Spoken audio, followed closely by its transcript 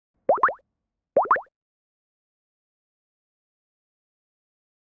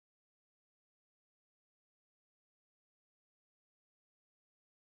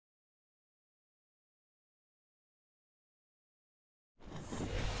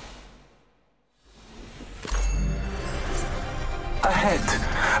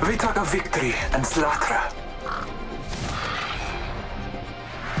We took a victory and slaughter.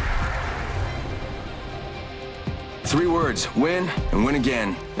 Three words: win and win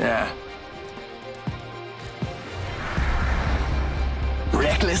again. Yeah.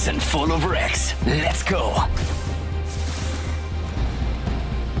 Reckless and full of wrecks. Let's go.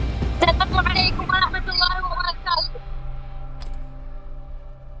 السلام عليكم ورحمة الله وبركاته.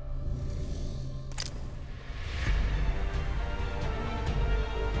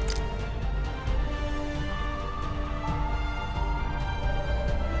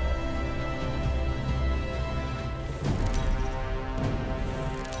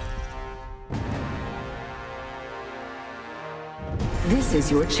 This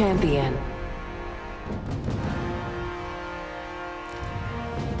is your champion.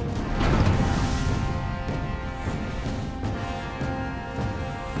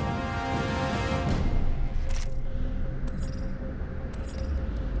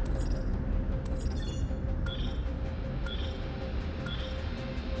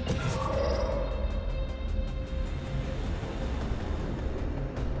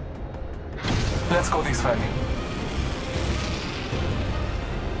 Let's go this way.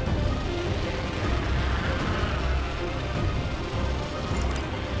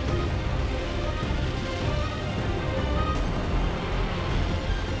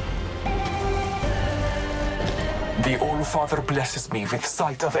 The All-Father blesses me with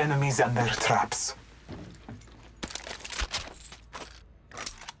sight of enemies and their traps.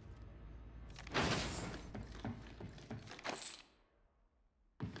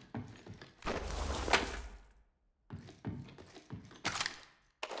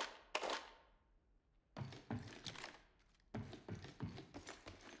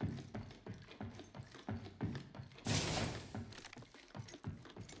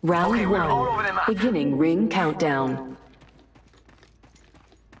 Round Okay, we're all over the one. map. Beginning ring countdown.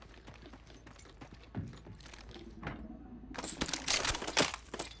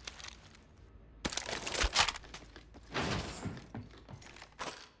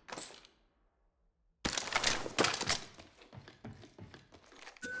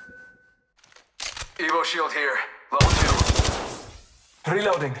 Evo shield here. Level 2.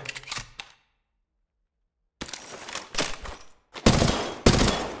 Reloading.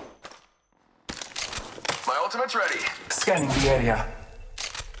 My ultimate's ready. Scanning the area.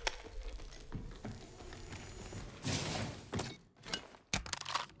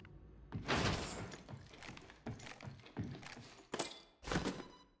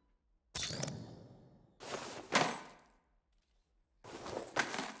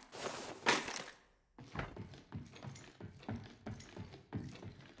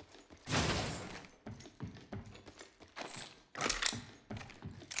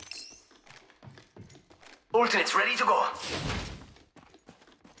 Ultimate's ready to go.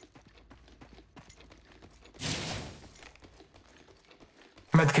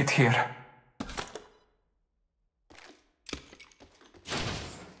 Medkit here.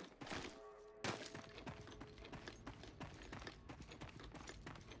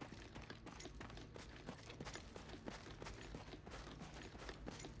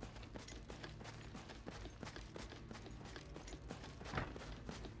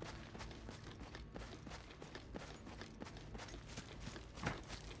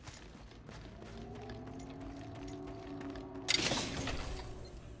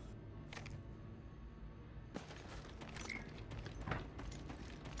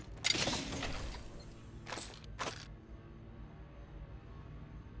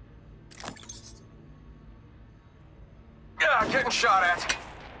 Getting shot at.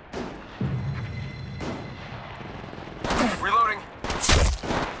 Reloading.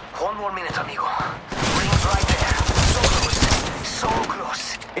 One more minute, amigo. Ring's right there. So close. So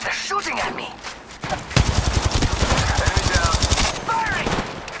close. It's shooting at me. Enemy down. Firing!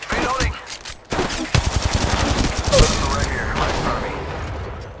 Reloading. Right here, right in front of me.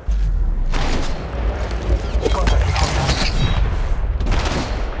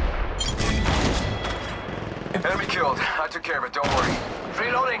 Enemy killed. I took care of it, don't worry.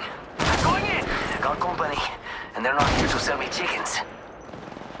 Reloading. I'm going in. Got company, and they're not here to sell me chickens.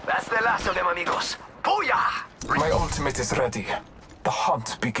 That's the last of them, amigos. Booyah! My ultimate is ready. The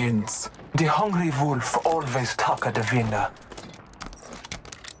hunt begins. The hungry wolf always taka the winner.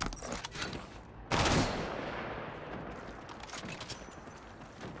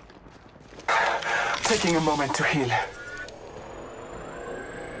 Taking a moment to heal.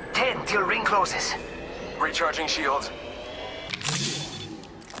 10 till ring closes. Recharging shield.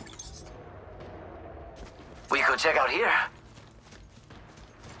 We could check out here.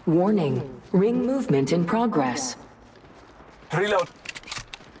 Warning. Ring movement in progress. Reload.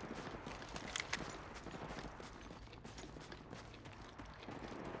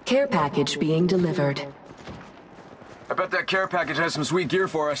 Care package being delivered. I bet that care package has some sweet gear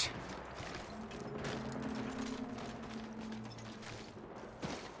for us.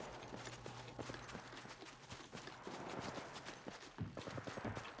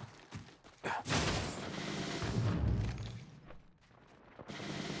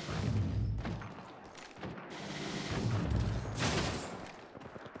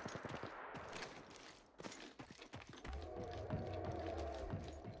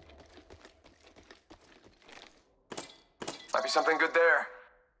 Might be something good there.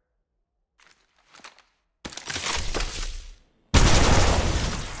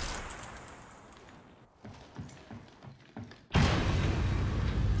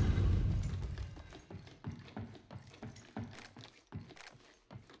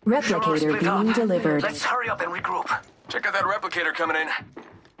 Replicator Split being up. delivered. Let's hurry up and regroup. Check out that replicator coming in.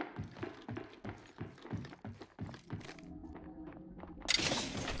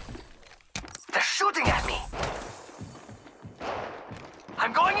 They're shooting at me.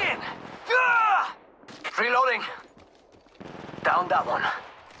 I'm going in. Ah! Reloading. Down that one.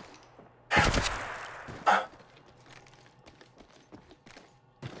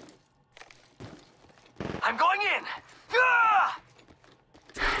 I'm going in. Ah!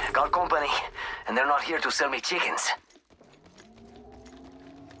 Got company, and they're not here to sell me chickens.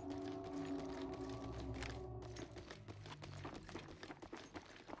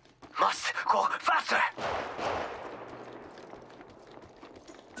 Must go faster.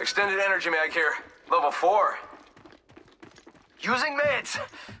 Extended energy mag here. Level 4. Using meds.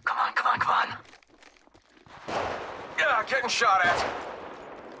 Come on, come on, come on. Yeah, getting shot at.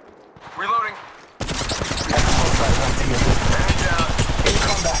 Reloading. Enemy down. In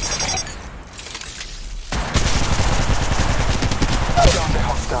combat. Down the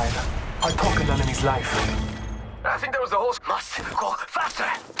hostile. I took an enemy's life. I think that was the whole... Must go faster.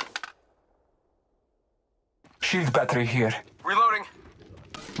 Shield battery here. Reloading.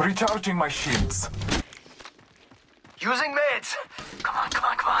 Recharging my shields. Using meds. Come on, come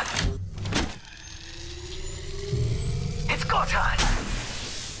on, come on. It's go time.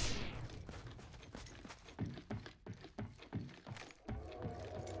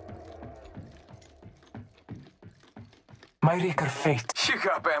 My Raker fate. You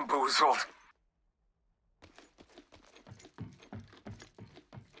got bamboozled.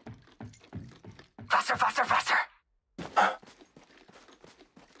 Faster, faster, faster.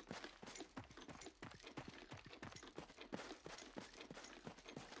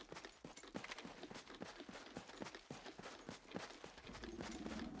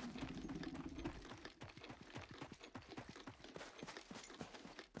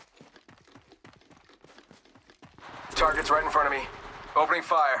 Target's right in front of me. Opening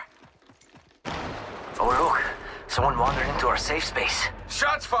fire. Oh, look. Someone wandered into our safe space.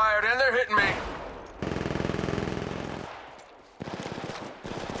 Shots fired, and they're hitting me.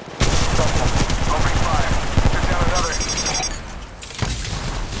 Opening fire. Took down another.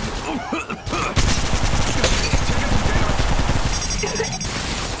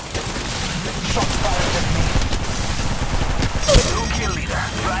 Shots fired at me. New kill leader,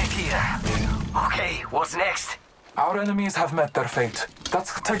 right here. Okay, what's next? Our enemies have met their fate.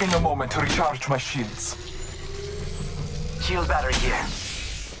 That's taking a moment to recharge my shields. Shield battery here.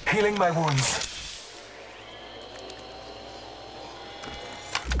 Healing my wounds.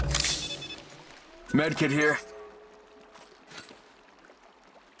 Medkit here.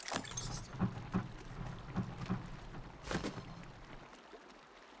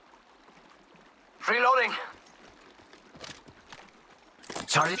 Reloading.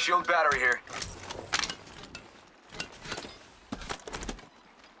 Sorry. Shield battery here.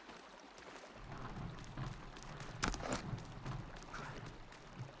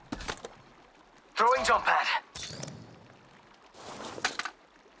 Throwing jump pad.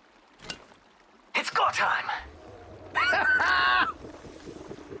 It's go time.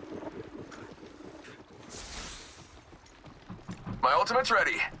 My ultimate's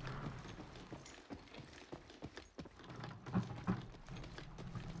ready.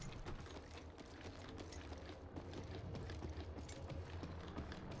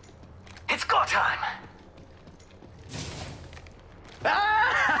 It's go time.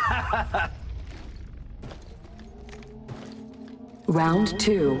 Round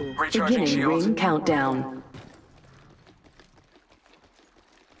 2. Recharging Beginning shields. ring countdown.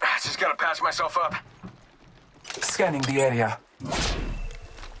 Just gotta patch myself up. Scanning the area.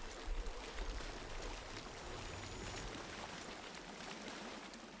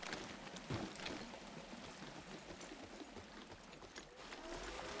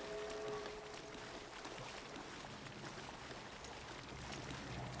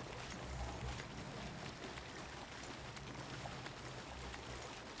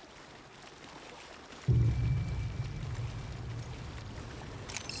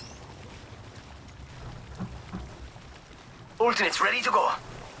 Ultimate's ready to go.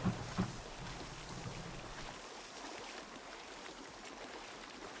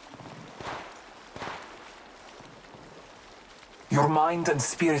 Your mind and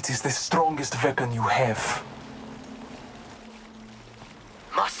spirit is the strongest weapon you have.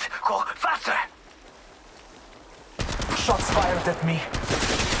 Must go faster. Shots fired at me.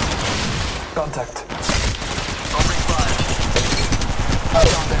 Contact. Opening fire.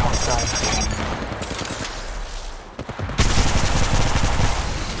 Down the hostile.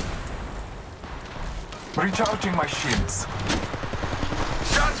 Recharging my shields.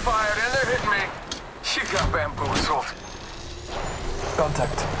 Shots fired and they're hitting me. You got bamboozled.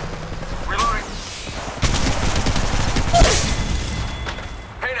 Contact. Reloading.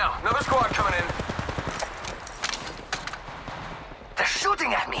 Hey now, another squad coming in. They're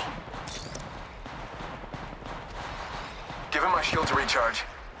shooting at me. Give him my shield to recharge.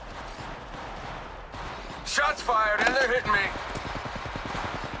 Shots fired and they're hitting me.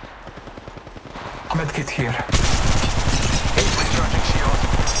 Medkit here. Recharging shield.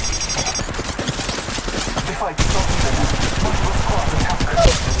 The fight is not even. Multiple squads attack.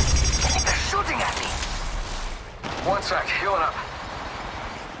 They're shooting at me. 1 sec, healing up.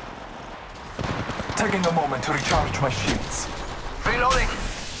 Taking a moment to recharge my shields. Reloading.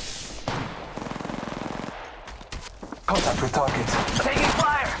 Contact with target. Taking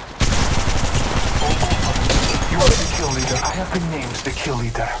fire. You are the kill leader. I have been named the kill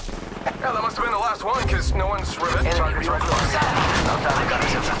leader. Yeah, that must have been the last one, because no one's revenge Enemy targets real right close. close. Now that I got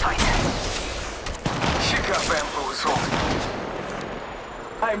into the fight. You got bamboozled.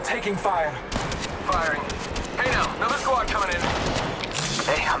 I am taking fire. Firing. Hey now, another squad coming in.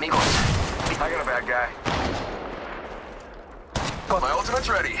 Hey, amigos. I got a bad guy. My ultimate's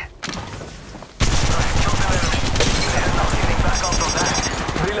ready. Alright, kill that enemy. They're not getting back up from that.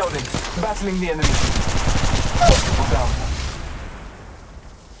 Reloading. Battling the enemy. Multiple down.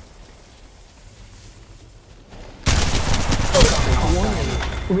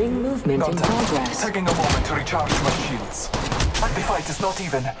 Ring movement in Contact. progress. Taking a moment to recharge my shields. The fight is not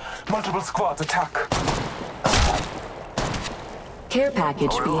even. Multiple squads attack. Care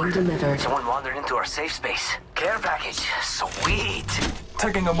package being delivered. Someone wandered into our safe space. Care package. Sweet.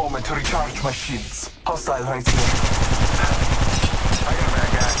 Taking a moment to recharge my shields. Hostile right here. I got a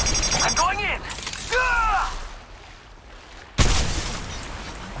bad guy. I'm going in. Ah!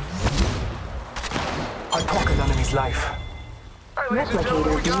 I pocket enemy's life. All right, ladies and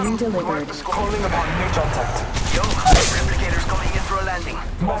gentlemen, we got Replicator being him. delivered. Revive the squad. Calling upon new contact. Yo, replicator's coming in for a landing.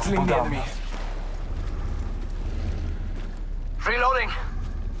 Battling the enemy. Reloading.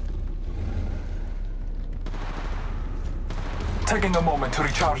 Taking a moment to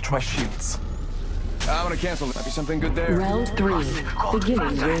recharge my shields. I'm gonna cancel. Might be something good there. Round 3.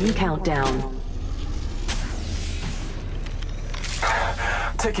 Beginning ring countdown.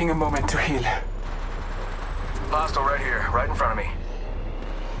 Taking a moment to heal. Hostile right here, right in front of me.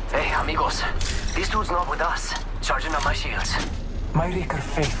 Hey, amigos. This dude's not with us. Charging on my shields. My Reaker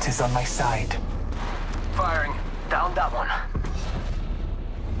fate is on my side. Firing. Down that one.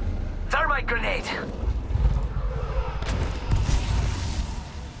 Thermite grenade.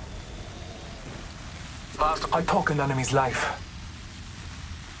 Hostile. I poke an enemy's life.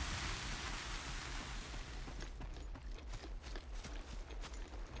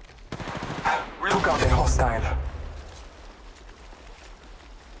 Took out a hostile.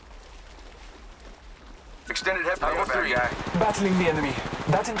 Extended hip. I got a bad guy. Battling the enemy.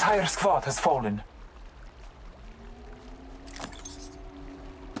 That entire squad has fallen.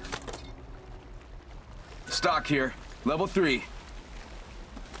 Stock here. Level 3.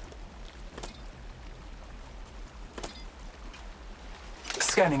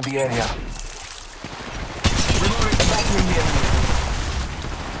 Scanning the area. Reloading. Battling the enemy.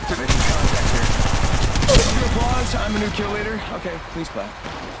 Making contact here. Round of applause. I'm a new kill leader. Okay, please clap.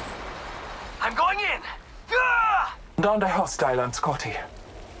 I'm going in. Ah! Downed a hostile on Scotty.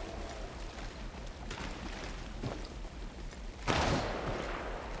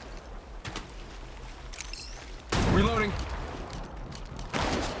 Reloading.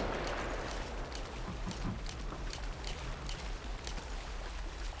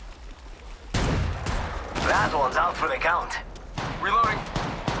 That one's out for the count. Reloading.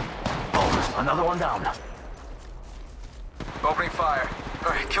 Oh, another one down. Opening fire.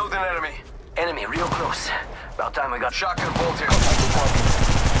 All right, killed an enemy. Enemy real close. About time we got Shotgun bolt here.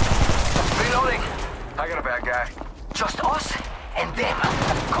 reloading. I got a bad guy. Just us and them.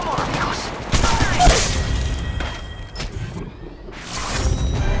 Come on, amigos.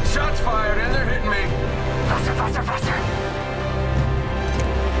 Shots fired and they're hitting me. Faster, faster, faster.